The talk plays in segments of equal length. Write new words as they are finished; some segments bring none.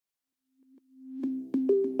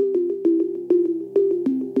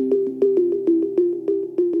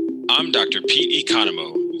I'm Dr. Pete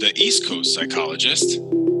Economo, the East Coast psychologist.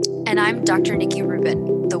 And I'm Dr. Nikki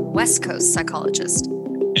Rubin, the West Coast psychologist.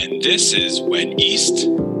 And this is When East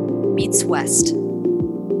Meets West.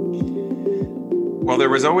 Well, there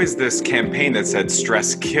was always this campaign that said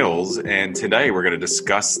stress kills, and today we're going to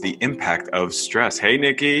discuss the impact of stress. Hey,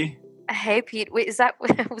 Nikki. Hey, Pete. Wait, was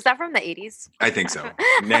that from the 80s? I think so.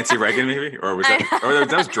 Nancy Reagan, maybe? Or was that,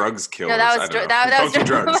 that was drugs killers? No, that was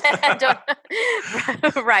drugs.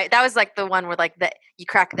 Right. That was like the one where like you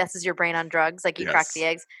crack, this is your brain on drugs, like you crack the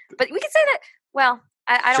eggs. But we can say that, well,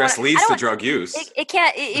 I don't stress leads to drug use. It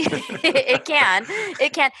can. It can.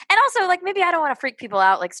 And also, like, maybe I don't want to freak people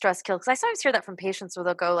out, like stress kills. Because I sometimes hear that from patients where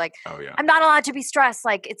they'll go like, oh, yeah. I'm not allowed to be stressed.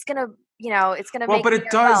 Like, it's going to, well, but it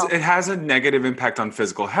does. It has a negative impact on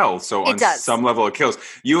physical health. So on some level, it kills.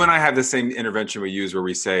 You and I have the same intervention we use where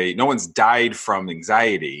we say no one's died from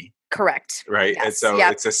anxiety. Correct. Right. Yes. And so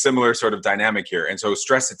it's a similar sort of dynamic here. And so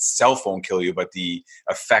stress itself won't kill you, but the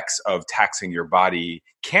effects of taxing your body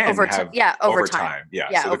can have over time.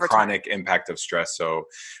 Yeah. So the chronic impact of stress. So,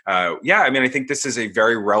 I mean, I think this is a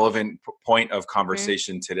very relevant point of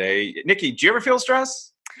conversation today. Nikki, do you ever feel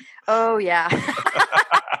stress? Oh, yeah.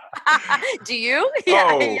 Do you?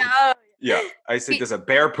 Yeah. I say, does a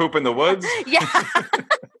bear poop in the woods? Yeah.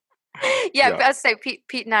 I was say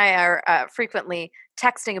Pete and I are frequently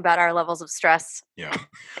texting about our levels of stress. Yeah.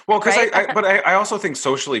 Well, because I also think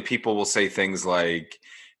socially people will say things like,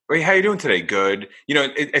 "Hey, how you doing today? Good."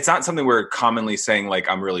 It's not something we're commonly saying like,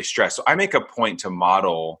 "I'm really stressed." So I make a point to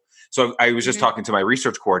model. So I was just talking to my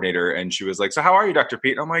research coordinator, and she was like, "So how are you, Dr.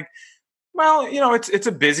 Pete?" And I'm like, well, it's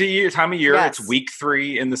a busy time of year. Yes. It's week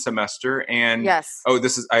 3 in the semester. And yes.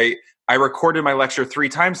 I recorded my lecture 3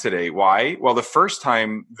 times today. Why? Well, the first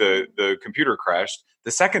time the computer crashed.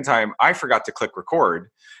 The second time I forgot to click record.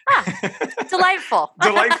 Delightful.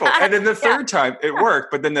 And then the third time it worked,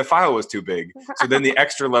 but then the file was too big. So then the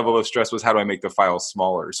extra level of stress was how do I make the file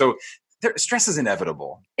smaller? So stress is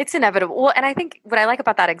inevitable. It's inevitable. Well, and I think what I like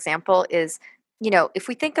about that example is, if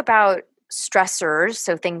we think about stressors,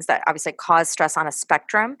 so things that obviously cause stress on a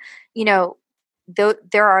spectrum,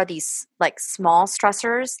 there are these like small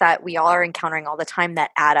stressors that we all are encountering all the time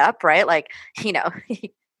that add up, right? Like,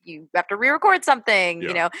 you have to re-record something,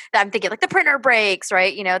 that I'm thinking like the printer breaks,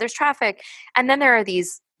 right? There's traffic. And then there are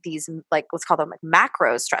these like, let's call them like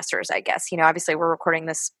macro stressors, I guess. Obviously we're recording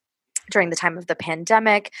this during the time of the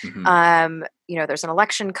pandemic. Mm-hmm. There's an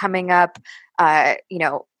election coming up.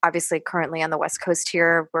 Obviously currently on the West Coast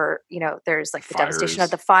here where, there's like the devastation of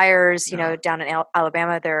the fires, down in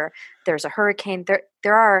Alabama, there's a hurricane.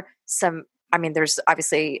 There are some, there's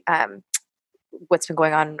obviously what's been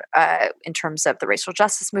going on in terms of the racial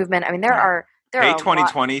justice movement. There are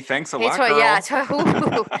 2020. Thanks a lot, girl. Yeah. It's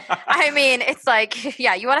like,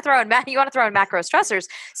 you want to throw in macro stressors.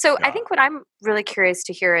 So I think what I'm really curious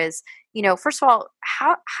to hear is, first of all,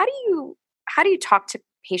 how do you talk to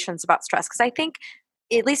patients about stress? Because I think,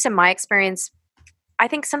 at least in my experience, I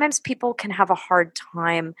think sometimes people can have a hard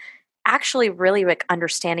time actually really like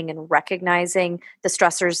understanding and recognizing the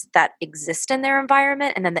stressors that exist in their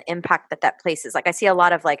environment and then the impact that places. Like I see a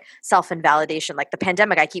lot of like self-invalidation, like the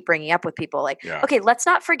pandemic I keep bringing up with people like, okay, let's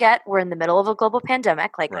not forget we're in the middle of a global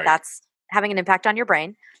pandemic. Like that's having an impact on your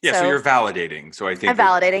brain. Yeah. So you're validating. So I think I'm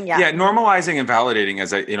validating. Yeah. Yeah. Normalizing and validating as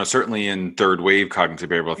certainly in third wave cognitive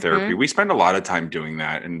behavioral therapy, we spend a lot of time doing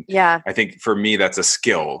that. And I think for me, that's a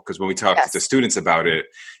skill because when we talk to students about it,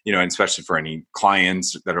 and especially for any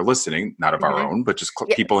clients that are listening, not of our own, but just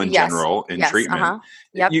people in general in treatment,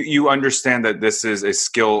 you understand that this is a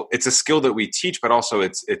skill. It's a skill that we teach, but also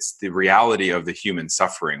it's the reality of the human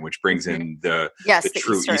suffering, which brings in the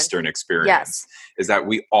true Eastern experience is that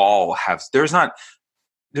we all have, there's not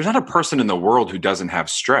a person in the world who doesn't have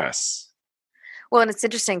stress. Well, and it's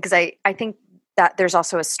interesting because I think that there's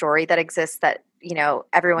also a story that exists that,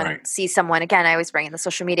 everyone sees someone, again, I always bring in the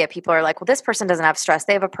social media, people are like, well, this person doesn't have stress.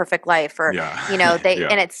 They have a perfect life or, they,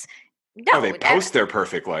 and it's, no. They post their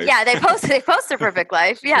perfect life. Yeah, they post their perfect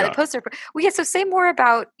life. Yeah, they post their, so say more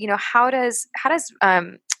about, how does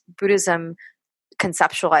Buddhism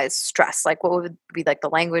conceptualize stress? Like what would be like the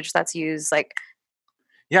language that's used? Like,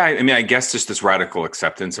 yeah, I guess just this radical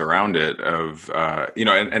acceptance around it of,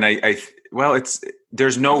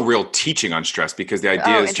 there's no real teaching on stress because the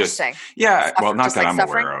idea is just, not that I'm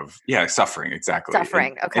aware of. Yeah, suffering, exactly.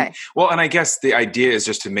 Suffering, okay. And I guess the idea is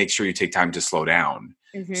just to make sure you take time to slow down.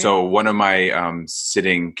 Mm-hmm. So one of my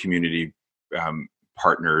sitting community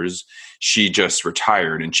partners, she just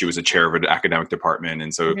retired and she was a chair of an academic department.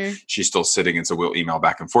 And so she's still sitting. And so we'll email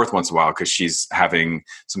back and forth once in a while because she's having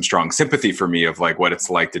some strong sympathy for me of like what it's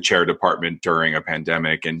like to chair a department during a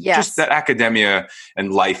pandemic. And just that academia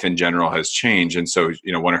and life in general has changed. And so,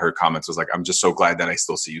 one of her comments was like, I'm just so glad that I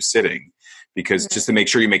still see you sitting, because just to make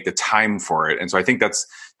sure you make the time for it. And so I think that's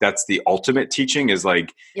the ultimate teaching is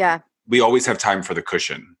like, we always have time for the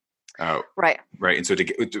cushion. Right. And so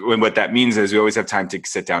what that means is we always have time to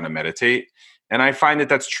sit down and meditate. And I find that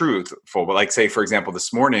that's truthful. But like, say, for example,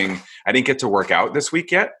 this morning, I didn't get to work out this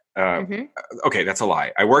week yet. Okay, that's a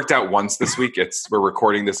lie. I worked out once this week. We're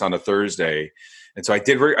recording this on a Thursday. And so I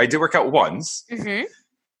did work out once.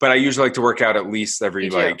 But I usually like to work out at least every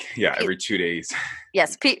 2 days.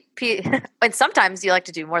 Yes. And sometimes you like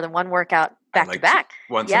to do more than one workout back to back.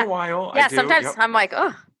 Once in a while. Yeah, sometimes I'm like,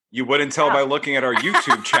 oh. You wouldn't tell by looking at our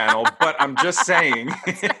YouTube channel, but I'm just saying.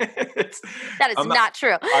 That is not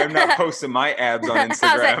true. I'm not posting my abs on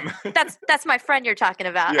Instagram. That's my friend you're talking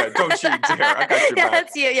about. Yeah, don't you dare. I got your back.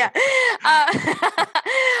 That's you, yeah.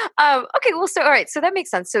 Okay, well, all right, so that makes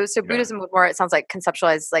sense. So Buddhism would more, it sounds like,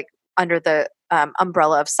 conceptualize like under the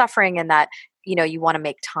umbrella of suffering, and that you want to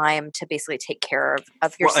make time to basically take care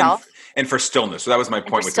of yourself. And for stillness. So that was my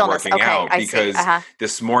point with the working out, because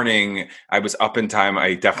this morning I was up in time.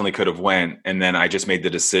 I definitely could have went. And then I just made the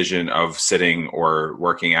decision of sitting or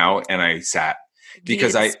working out, and I sat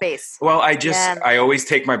because I always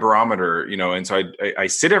take my barometer, and so I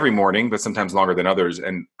sit every morning, but sometimes longer than others.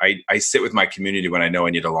 And I sit with my community when I know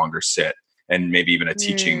I need a longer sit, and maybe even a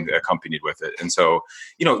teaching accompanied with it. And so,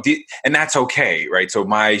 and that's okay, right? So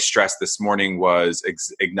my stress this morning was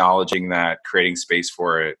acknowledging that, creating space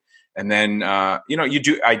for it. And then, I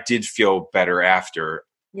did feel better after.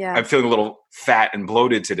 Yeah. I'm feeling a little fat and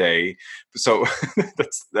bloated today. So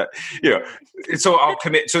that's that, so I'll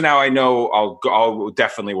commit. So now I know I'll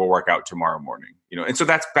definitely will work out tomorrow morning, and so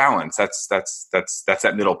that's balance. That's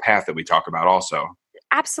that middle path that we talk about also.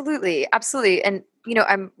 Absolutely. And,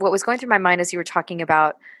 what was going through my mind as you were talking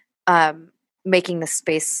about making the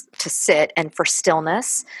space to sit and for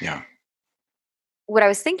stillness. Yeah. What I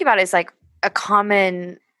was thinking about is like a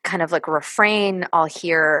common kind of like refrain I'll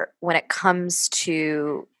hear when it comes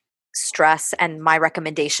to stress, and my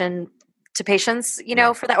recommendation to patients,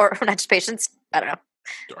 for that, or not just patients, I don't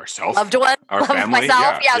know. Ourselves. Loved one. Our family.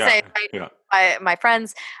 Myself. My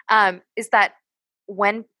friends, is that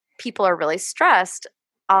when people are really stressed,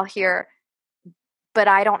 I'll hear, but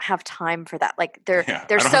I don't have time for that. Like they're I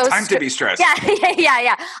don't have time to be stressed.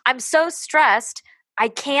 Yeah. I'm so stressed. I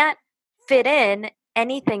can't fit in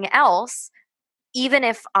anything else, even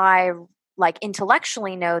if I like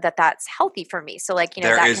intellectually know that that's healthy for me. So like,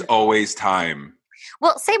 there is always time.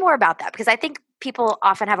 Well, say more about that, because I think people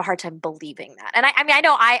often have a hard time believing that. And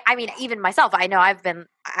I mean, even myself, I know I'm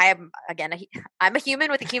a human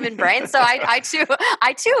with a human brain. So I too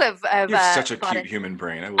have You're such a cute human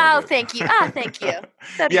brain. I love it. Thank you. Thank you.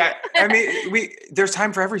 Yeah. I mean, there's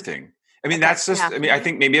time for everything. I mean, that's just, I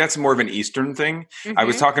think maybe that's more of an Eastern thing. I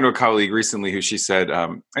was talking to a colleague recently who she said,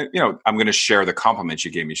 I'm going to share the compliment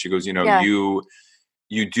she gave me. She goes,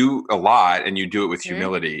 you do a lot, and you do it with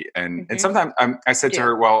humility. And sometimes I said to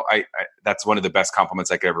her, well, I that's one of the best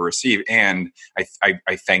compliments I could ever receive. And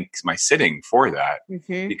I thank my sitting for that,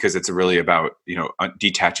 because it's really about,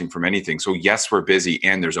 detaching from anything. So yes, we're busy,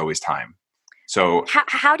 and there's always time. So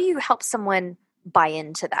how do you help someone buy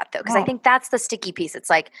into that though? Because I think that's the sticky piece. It's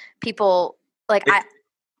like people like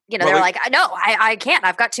they're like, no, I can't.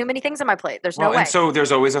 I've got too many things on my plate. There's no way. And so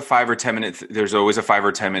there's always a 5 or 10 minute. There's always a 5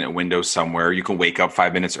 or 10 minute window somewhere. You can wake up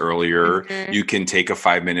 5 minutes earlier. You can take a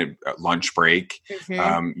 5-minute lunch break.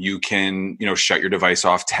 You can, shut your device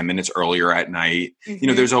off 10 minutes earlier at night.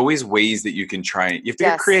 There's always ways that you can try. You have to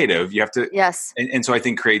get creative. You have to. Yes. And so I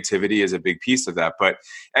think creativity is a big piece of that. But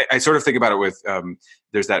I sort of think about it with.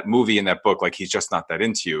 There's that movie in that book, like He's Just Not That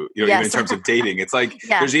Into You, even in terms of dating. It's like,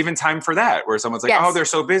 there's even time for that, where someone's like, oh, they're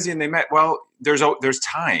so busy and they met. Well, there's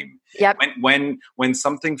time. Yep. When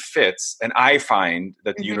something fits, and I find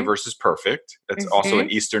that the universe is perfect. That's also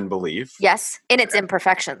an Eastern belief. Yes. In its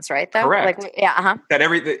imperfections, right? Though? Correct. Like,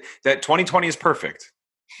 that 2020 is perfect.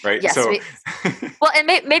 Right. Yes. So, well, and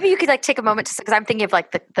maybe you could like take a moment to, because I'm thinking of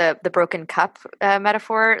like the broken cup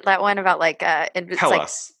metaphor, that one about like, tell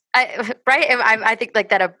us. I think like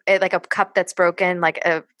that like a cup that's broken, like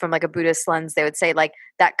from like a Buddhist lens, they would say like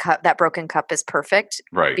that broken cup is perfect,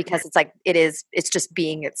 right? Because it's like it's just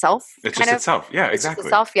being itself. It's just itself, yeah, exactly.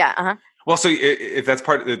 Itself, yeah. Well, so if that's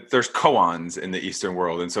there's koans in the Eastern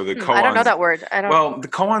world, and so the koans. I don't know that word. Well, the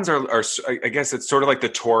koans are I guess it's sort of like the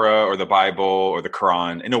Torah or the Bible or the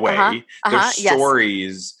Quran in a way. They're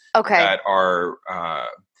stories that are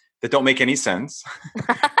that don't make any sense.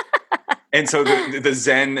 And so the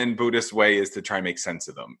Zen and Buddhist way is to try and make sense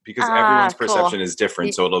of them, because everyone's perception is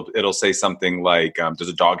different. So it'll say something like, does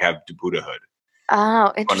a dog have Buddhahood?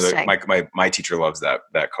 Oh, interesting. My teacher loves that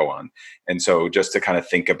koan. And so just to kind of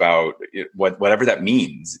think about whatever that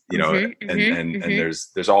means, and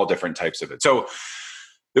there's all different types of it. So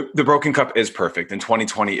the broken cup is perfect, and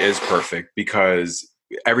 2020 is perfect because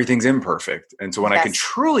everything's imperfect. And so when I can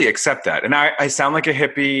truly accept that, and I sound like a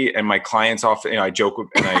hippie, and my clients often, I joke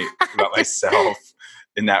about myself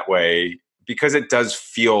in that way, because it does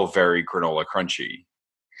feel very granola crunchy.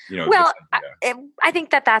 Well, I think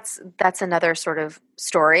that's another sort of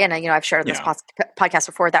story. And, I've shared in this podcast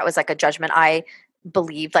before, that was like a judgment I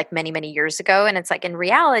believed like many, many years ago. And it's like, in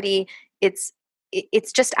reality, it's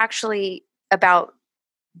just actually about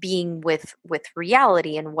being with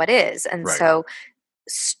reality and what is. And so,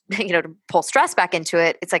 to pull stress back into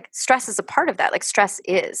it, it's like stress is a part of that. Like stress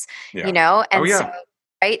is, and so,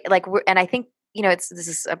 right. Like, and I think, this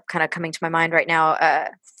is kind of coming to my mind right now,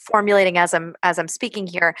 formulating as I'm speaking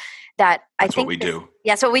here, that that's what we do.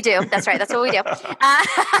 Yeah, that's what we do. That's right. That's what we do.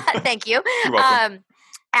 Thank you. You're welcome.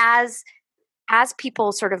 As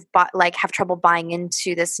people sort of have trouble buying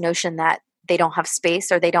into this notion that they don't have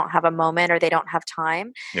space, or they don't have a moment, or they don't have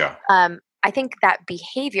time. Yeah. I think that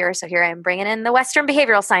behavior, so here I'm bringing in the Western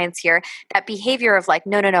behavioral science here, that behavior of like,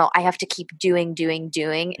 no, I have to keep doing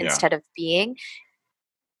instead of being,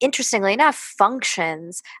 interestingly enough,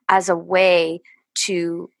 functions as a way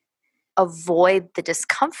to avoid the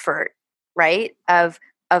discomfort, right, of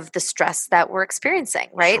the stress that we're experiencing,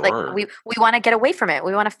 right? Sure. Like we want to get away from it.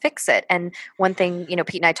 We want to fix it. And one thing,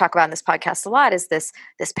 Pete and I talk about in this podcast a lot is this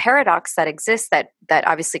paradox that exists that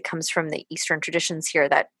obviously comes from the Eastern traditions here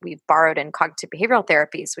that we've borrowed in cognitive behavioral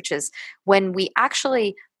therapies, which is when we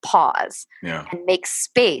actually pause and make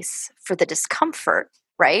space for the discomfort,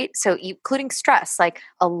 right? So including stress, like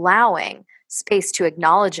allowing space to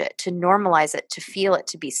acknowledge it, to normalize it, to feel it,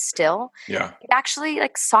 to be still. Yeah. It actually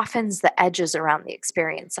like softens the edges around the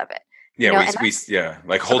experience of it. Yeah,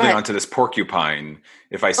 like holding onto this porcupine.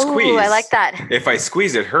 If I squeeze, I like that. If I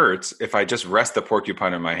squeeze, it hurts. If I just rest the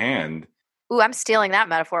porcupine in my hand. Ooh, I'm stealing that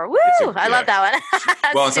metaphor. Woo! I love that one.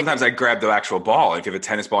 Well, and sometimes I grab the actual ball. If you have a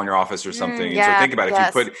tennis ball in your office or something. And so think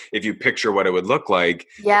about it. If you picture what it would look like,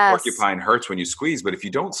 the porcupine hurts when you squeeze, but if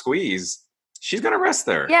you don't squeeze, she's going to rest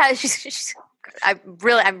there. Yeah, I'm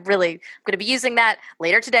really going to be using that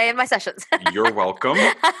later today in my sessions. You're welcome.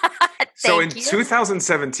 So in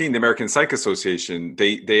 2017, the American Psych Association,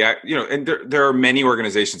 they and there are many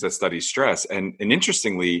organizations that study stress, and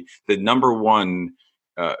interestingly, the number one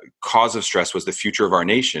cause of stress was the future of our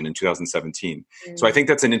nation in 2017. So I think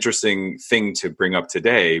that's an interesting thing to bring up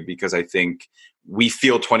today, because I think we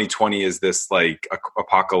feel 2020 is this like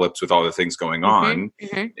apocalypse with all the things going on,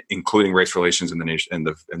 including race relations in the nation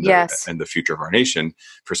and the future of our nation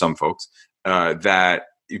for some folks. That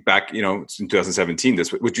back, in 2017,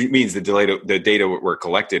 which means the data were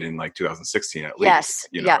collected in like 2016 at least.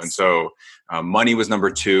 And so money was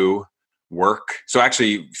number 2. Work. So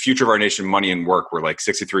actually, future of our nation, money and work were like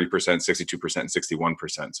 63%, 62%, and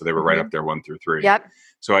 61%. So they were right up there, 1 through 3. Yep.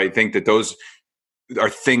 So I think that those are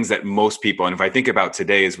things that most people, and if I think about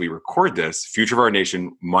today as we record this, future of our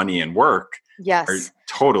nation, money and work are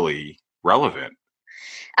totally relevant.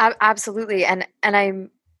 Absolutely. And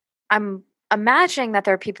I'm imagining that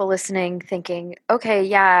there are people listening thinking, okay,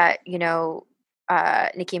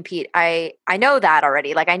 Nikki and Pete, I know that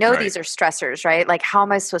already. Like I know these are stressors, right? Like how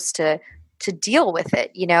am I supposed to deal with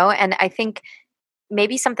it, And I think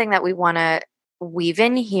maybe something that we want to weave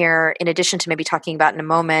in here, in addition to maybe talking about in a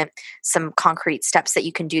moment, some concrete steps that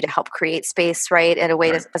you can do to help create space, right? As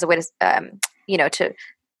a way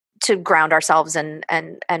to ground ourselves and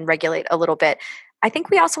regulate a little bit. I think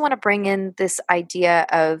we also want to bring in this idea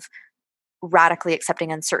of radically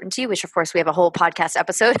accepting uncertainty, which of course we have a whole podcast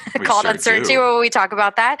episode called Uncertainty where we talk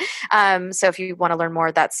about that. So if you want to learn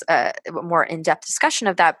more, that's a more in-depth discussion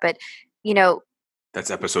of that. But,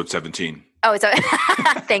 that's episode 17. Oh, it's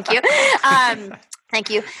thank you.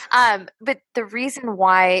 Thank you. But the reason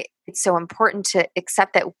why it's so important to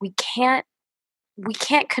accept that we can't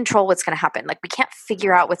control what's going to happen. Like we can't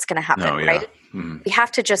figure out what's going to happen, right? Mm-hmm. We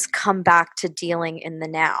have to just come back to dealing in the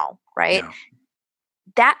now, right?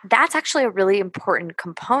 Yeah. That's actually a really important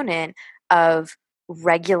component of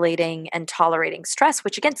regulating and tolerating stress,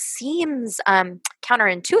 which again seems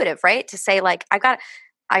counterintuitive, right? To say like,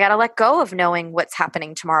 I got to let go of knowing what's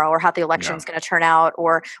happening tomorrow or how the election's going to turn out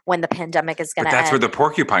or when the pandemic is going to end. That's where the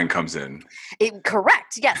porcupine comes in.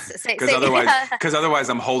 Correct. Yes. Because otherwise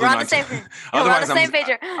I'm holding on to. Otherwise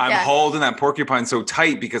I'm holding that porcupine so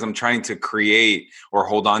tight because I'm trying to create or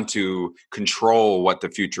hold on to control what the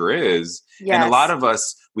future is. Yes. And a lot of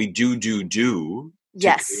us, we do to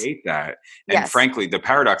create that. And frankly, the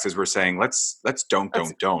paradox is we're saying, let's don't.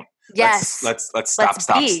 Yes. Let's stop.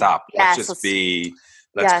 Yes, let's just be.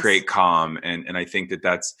 Let's create calm. And I think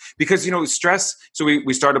that's because, stress. So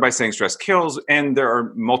we started by saying stress kills, and there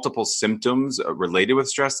are multiple symptoms related with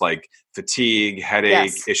stress, like fatigue,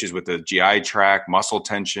 headache, issues with the GI tract, muscle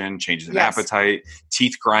tension, changes in appetite,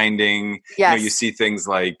 teeth grinding. You see things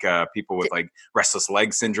like people with like restless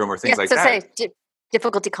leg syndrome or things like that.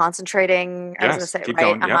 Difficulty concentrating. I was going to say, keep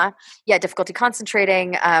right? Going, Yeah. Difficulty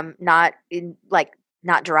concentrating, not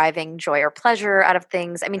deriving joy or pleasure out of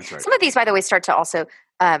things. I mean, some of these, by the way, start to also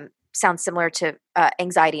sound similar to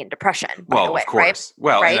anxiety and depression. By the way, of course.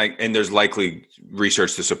 Right? Well, and there's likely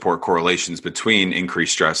research to support correlations between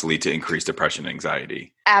increased stress lead to increased depression and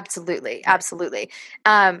anxiety. Absolutely.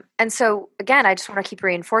 And so, again, I just want to keep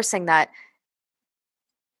reinforcing that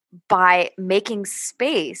by making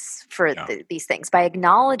space for these things, by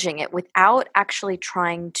acknowledging it without actually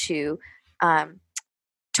trying to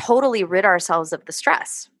totally rid ourselves of the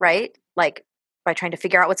stress, right? Like by trying to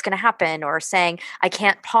figure out what's going to happen or saying, I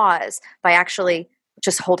can't pause, by actually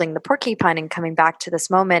just holding the porcupine and coming back to this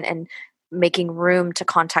moment and making room to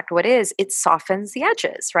contact what is, it softens the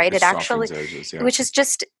edges, right? It actually, which is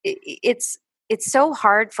just, it's so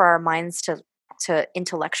hard for our minds to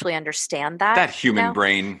intellectually understand that human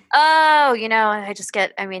brain.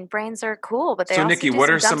 Brains are cool, but they so also Nikki, what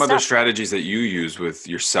are some other strategies that you use with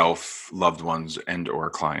yourself, loved ones, and or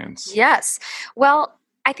clients? Yes. Well,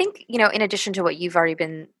 I think, in addition to what you've already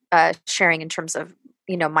been sharing in terms of,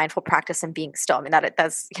 mindful practice and being still. I mean,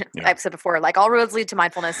 that's I've said before, like all roads lead to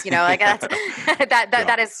mindfulness, like that's,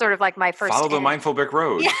 that is sort of like my first. Follow the mindful brick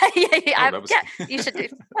road. Yeah. You should do.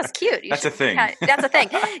 That's cute. That's a thing. That's a thing.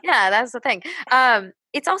 Yeah, that's the thing.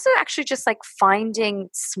 It's also actually just like finding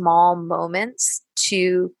small moments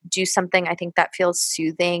to do something I think that feels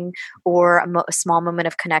soothing or a small moment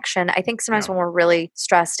of connection. I think sometimes when we're really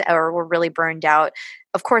stressed or we're really burned out,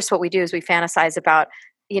 of course, what we do is we fantasize about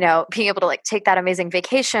being able to like take that amazing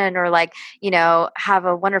vacation or like, have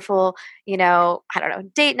a wonderful,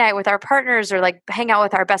 date night with our partners or like hang out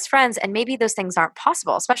with our best friends. And maybe those things aren't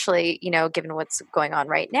possible, especially, given what's going on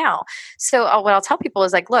right now. So what I'll tell people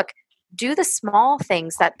is like, look, do the small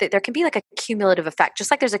things that there can be like a cumulative effect, just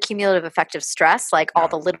like there's a cumulative effect of stress, like all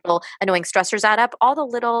the little annoying stressors add up, all the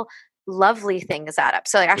little lovely things add up.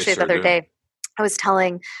 So like actually the other day I was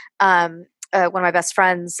telling one of my best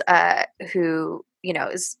friends who,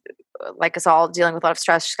 is like us all dealing with a lot of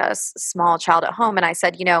stress. She's got a small child at home. And I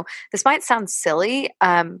said, this might sound silly,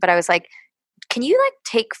 but I was like, can you like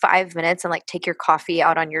take 5 minutes and like take your coffee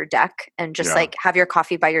out on your deck and just like have your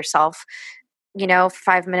coffee by yourself, for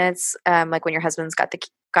 5 minutes, like when your husband's got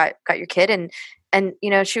your kid and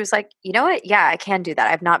she was like, you know what? Yeah, I can do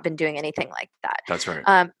that. I've not been doing anything like that. That's right.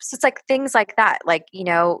 So it's like things like that, like,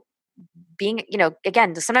 being,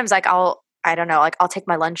 again, sometimes like I'll take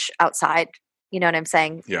my lunch outside. You know what I'm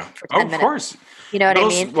saying? Yeah. For 10 minutes. Of course. You know what I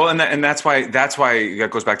mean? Well, and that's why that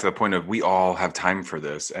goes back to the point of we all have time for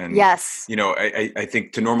this. And yes, I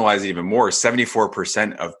think to normalize it even more,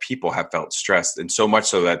 74% of people have felt stressed, and so much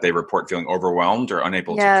so that they report feeling overwhelmed or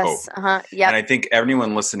unable to cope. Yep. And I think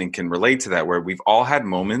everyone listening can relate to that, where we've all had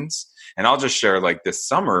moments. And I'll just share, like this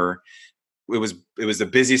summer, it was a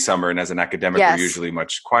busy summer, and as an academic, we're usually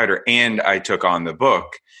much quieter. And I took on the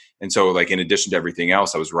book. And so, like, in addition to everything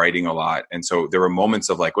else, I was writing a lot. And so there were moments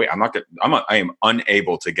of like, wait, I am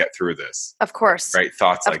unable to get through this. Of course. Right.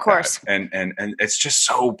 Thoughts like that. And it's just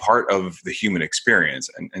so part of the human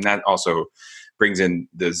experience. And that also brings in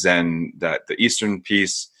the Zen, the Eastern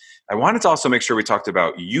piece. I wanted to also make sure we talked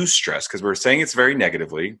about eustress, because we're saying it's very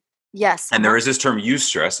negatively. Yes. And there is this term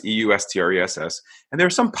eustress, EUSTRESS, and there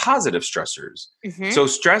are some positive stressors. Mm-hmm. So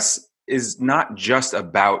stress is not just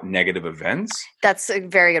about negative events. That's a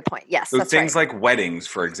very good point. Yes. So that's things right. like weddings,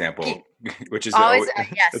 for example, which is always,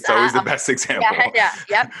 it's always the best example.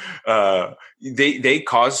 Yep. They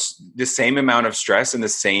cause the same amount of stress and the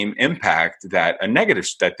same impact that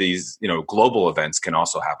these global events can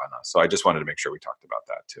also have on us. So I just wanted to make sure we talked about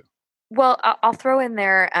that too. Well, I'll throw in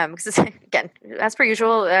there because again, as per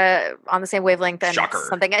usual, on the same wavelength, and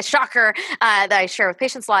something a shocker that I share with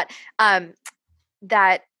patients a lot.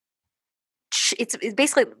 That it's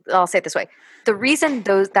basically, I'll say it this way: the reason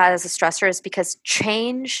that is a stressor is because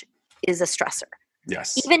change is a stressor.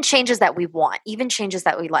 Yes. Even changes that we want, even changes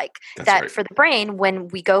that we like. That's that right. For the brain, when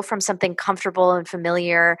we go from something comfortable and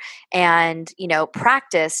familiar and,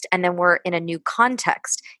 practiced, and then we're in a new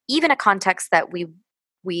context, even a context that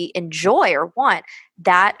we enjoy or want,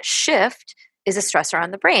 that shift is a stressor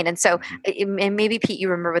on the brain. And so, and maybe Pete, you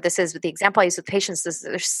remember what this is, but the example I use with patients is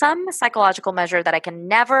there's some psychological measure that I can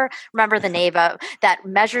never remember the name of that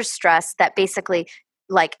measures stress, that basically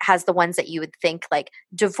like has the ones that you would think like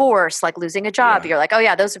divorce, like losing a job. You're like, oh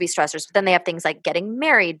yeah, those would be stressors. But then they have things like getting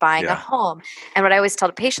married, buying a home. And what I always tell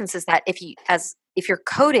the patients is that if you're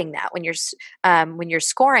coding that when you're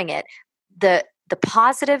scoring it, the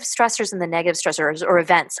positive stressors and the negative stressors or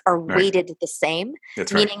events are weighted the same,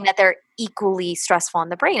 meaning that they're equally stressful on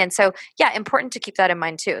the brain. And so, important to keep that in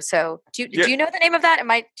mind too. So do you know the name of that?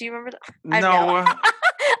 Do you remember that? No.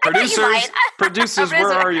 Producers,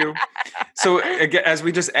 where are you? So again, as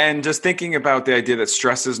we just end, just thinking about the idea that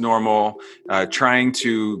stress is normal, trying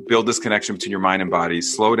to build this connection between your mind and body,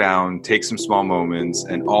 slow down, take some small moments,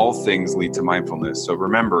 and all things lead to mindfulness. So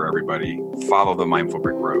remember, everybody, follow the Mindful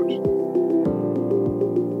Brick Road.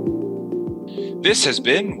 This has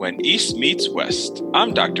been When East Meets West.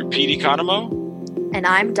 I'm Dr. Pete Economou. And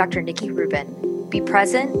I'm Dr. Nikki Rubin. Be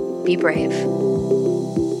present, be brave.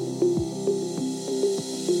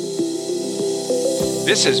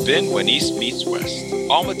 This has been When East Meets West.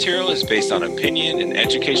 All material is based on opinion and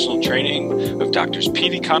educational training of Drs.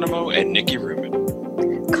 Pete Economou and Nikki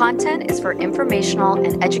Rubin. Content is for informational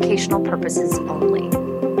and educational purposes only.